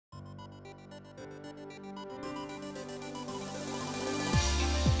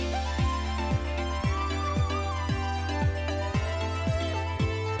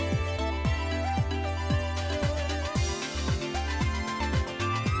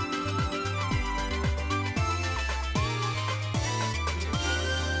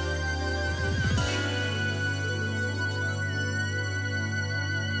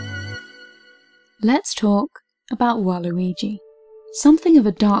Let's talk about Waluigi. Something of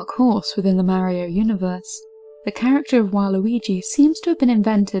a dark horse within the Mario universe, the character of Waluigi seems to have been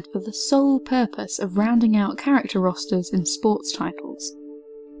invented for the sole purpose of rounding out character rosters in sports titles.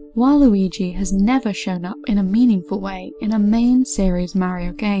 Waluigi has never shown up in a meaningful way in a main series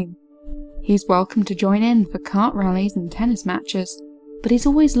Mario game. He's welcome to join in for kart rallies and tennis matches, but he's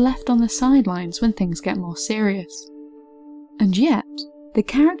always left on the sidelines when things get more serious. And yet, the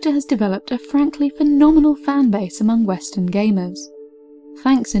character has developed a frankly phenomenal fanbase among Western gamers.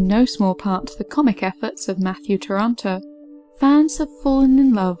 Thanks in no small part to the comic efforts of Matthew Taranto, fans have fallen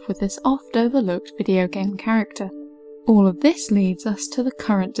in love with this oft-overlooked video game character. All of this leads us to the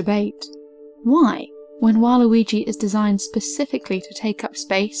current debate. Why, when Waluigi is designed specifically to take up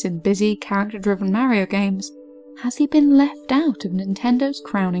space in busy, character-driven Mario games, has he been left out of Nintendo's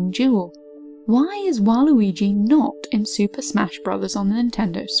crowning jewel? Why is Waluigi not in Super Smash Bros. On the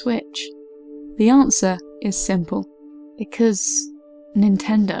Nintendo Switch? The answer is simple. Because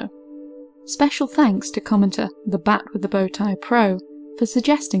Nintendo. Special thanks to commenter The Bat with the Bowtie Pro for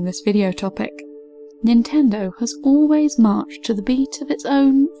suggesting this video topic. Nintendo has always marched to the beat of its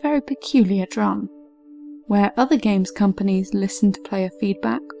own very peculiar drum. Where other games companies listen to player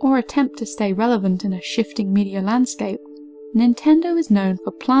feedback or attempt to stay relevant in a shifting media landscape, Nintendo is known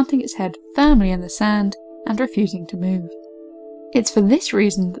for planting its head firmly in the sand and refusing to move. It's for this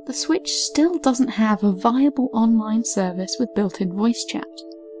reason that the Switch still doesn't have a viable online service with built-in voice chat.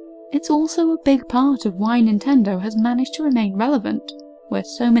 It's also a big part of why Nintendo has managed to remain relevant, where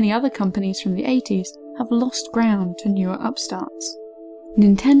so many other companies from the 80s have lost ground to newer upstarts.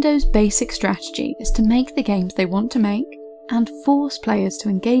 Nintendo's basic strategy is to make the games they want to make, and force players to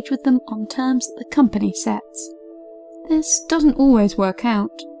engage with them on terms that the company sets. This doesn't always work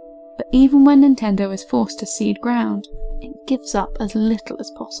out, but even when Nintendo is forced to cede ground, it gives up as little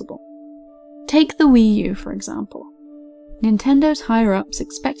as possible. Take the Wii U, for example. Nintendo's higher-ups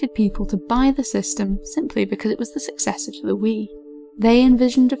expected people to buy the system simply because it was the successor to the Wii. They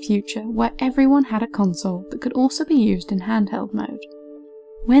envisioned a future where everyone had a console that could also be used in handheld mode.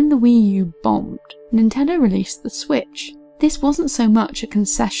 When the Wii U bombed, Nintendo released the Switch. This wasn't so much a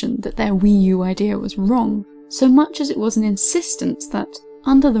concession that their Wii U idea was wrong, so much as it was an insistence that,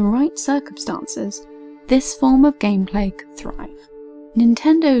 under the right circumstances, this form of gameplay could thrive.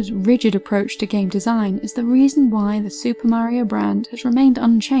 Nintendo's rigid approach to game design is the reason why the Super Mario brand has remained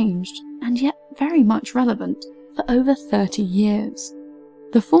unchanged, and yet very much relevant, for over 30 years.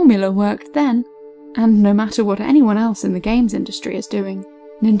 The formula worked then, and no matter what anyone else in the games industry is doing,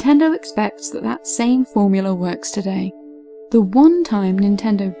 Nintendo expects that that same formula works today. The one time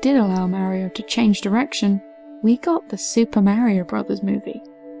Nintendo did allow Mario to change direction, we got the Super Mario Bros. Movie,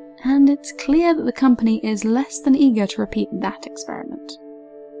 and it's clear that the company is less than eager to repeat that experiment.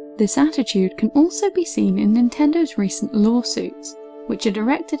 This attitude can also be seen in Nintendo's recent lawsuits, which are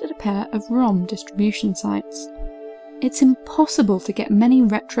directed at a pair of ROM distribution sites. It's impossible to get many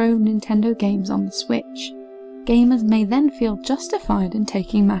retro Nintendo games on the Switch. Gamers may then feel justified in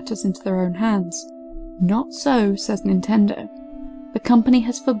taking matters into their own hands. Not so, says Nintendo. The company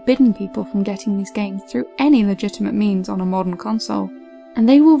has forbidden people from getting these games through any legitimate means on a modern console, and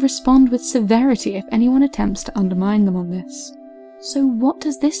they will respond with severity if anyone attempts to undermine them on this. So what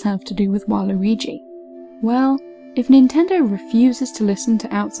does this have to do with Waluigi? Well, if Nintendo refuses to listen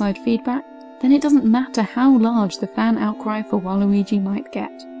to outside feedback, then it doesn't matter how large the fan outcry for Waluigi might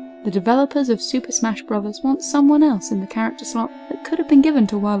get. The developers of Super Smash Bros. Want someone else in the character slot that could have been given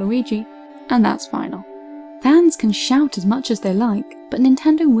to Waluigi, and that's final. Fans can shout as much as they like, but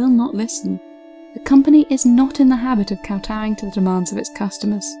Nintendo will not listen. The company is not in the habit of kowtowing to the demands of its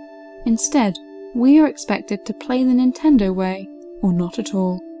customers. Instead, we are expected to play the Nintendo way, or not at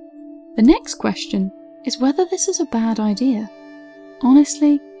all. The next question is whether this is a bad idea.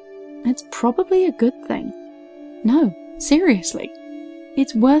 Honestly, it's probably a good thing. No, seriously.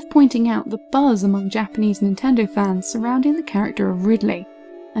 It's worth pointing out the buzz among Japanese Nintendo fans surrounding the character of Ridley,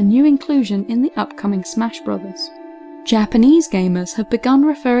 a new inclusion in the upcoming Smash Bros. Japanese gamers have begun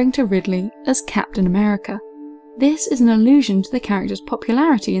referring to Ridley as Captain America. This is an allusion to the character's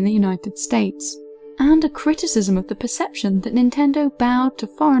popularity in the United States, and a criticism of the perception that Nintendo bowed to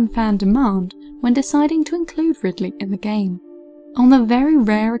foreign fan demand when deciding to include Ridley in the game. On the very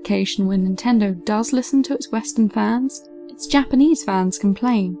rare occasion when Nintendo does listen to its Western fans, its Japanese fans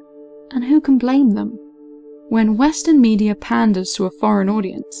complain. And who can blame them? When Western media panders to a foreign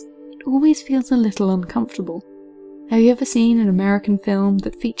audience, it always feels a little uncomfortable. Have you ever seen an American film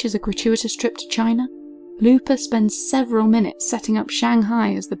that features a gratuitous trip to China? Looper spends several minutes setting up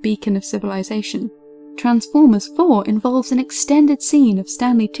Shanghai as the beacon of civilization, Transformers 4 involves an extended scene of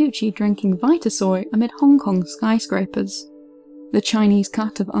Stanley Tucci drinking Vitasoy amid Hong Kong skyscrapers. The Chinese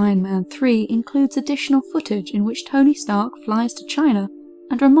cut of Iron Man 3 includes additional footage in which Tony Stark flies to China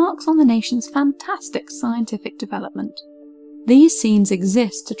and remarks on the nation's fantastic scientific development. These scenes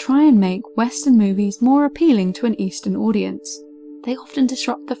exist to try and make Western movies more appealing to an Eastern audience. They often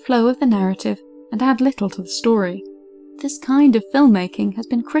disrupt the flow of the narrative and add little to the story. This kind of filmmaking has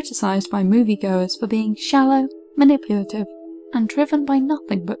been criticised by moviegoers for being shallow, manipulative, and driven by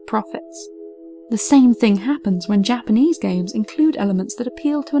nothing but profits. The same thing happens when Japanese games include elements that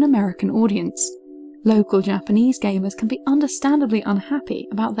appeal to an American audience. Local Japanese gamers can be understandably unhappy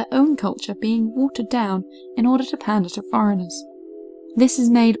about their own culture being watered down in order to pander to foreigners. This is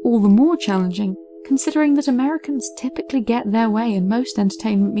made all the more challenging considering that Americans typically get their way in most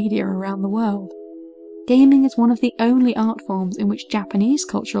entertainment media around the world. Gaming is one of the only art forms in which Japanese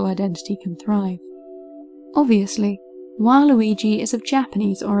cultural identity can thrive. Obviously, Waluigi is of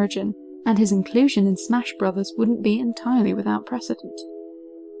Japanese origin, and his inclusion in Smash Bros. Wouldn't be entirely without precedent.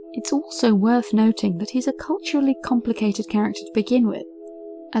 It's also worth noting that he's a culturally complicated character to begin with,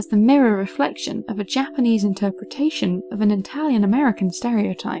 as the mirror reflection of a Japanese interpretation of an Italian-American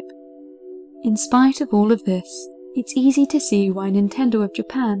stereotype. In spite of all of this, it's easy to see why Nintendo of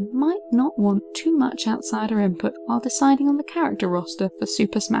Japan might not want too much outsider input while deciding on the character roster for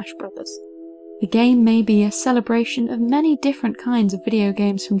Super Smash Bros. The game may be a celebration of many different kinds of video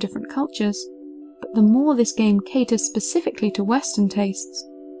games from different cultures, but the more this game caters specifically to Western tastes,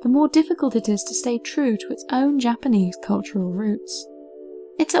 the more difficult it is to stay true to its own Japanese cultural roots.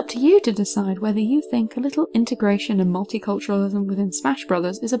 It's up to you to decide whether you think a little integration and multiculturalism within Smash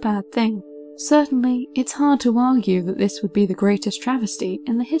Bros. Is a bad thing. Certainly, it's hard to argue that this would be the greatest travesty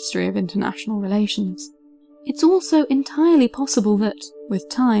in the history of international relations. It's also entirely possible that, with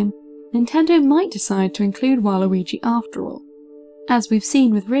time, Nintendo might decide to include Waluigi after all. As we've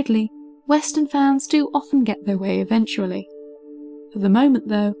seen with Ridley, Western fans do often get their way eventually. For the moment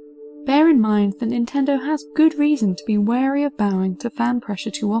though, bear in mind that Nintendo has good reason to be wary of bowing to fan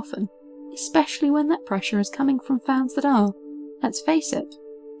pressure too often, especially when that pressure is coming from fans that are, let's face it,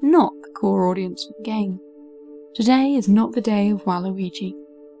 not the core audience for the game. Today is not the day of Waluigi,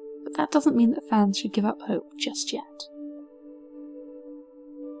 but that doesn't mean that fans should give up hope just yet.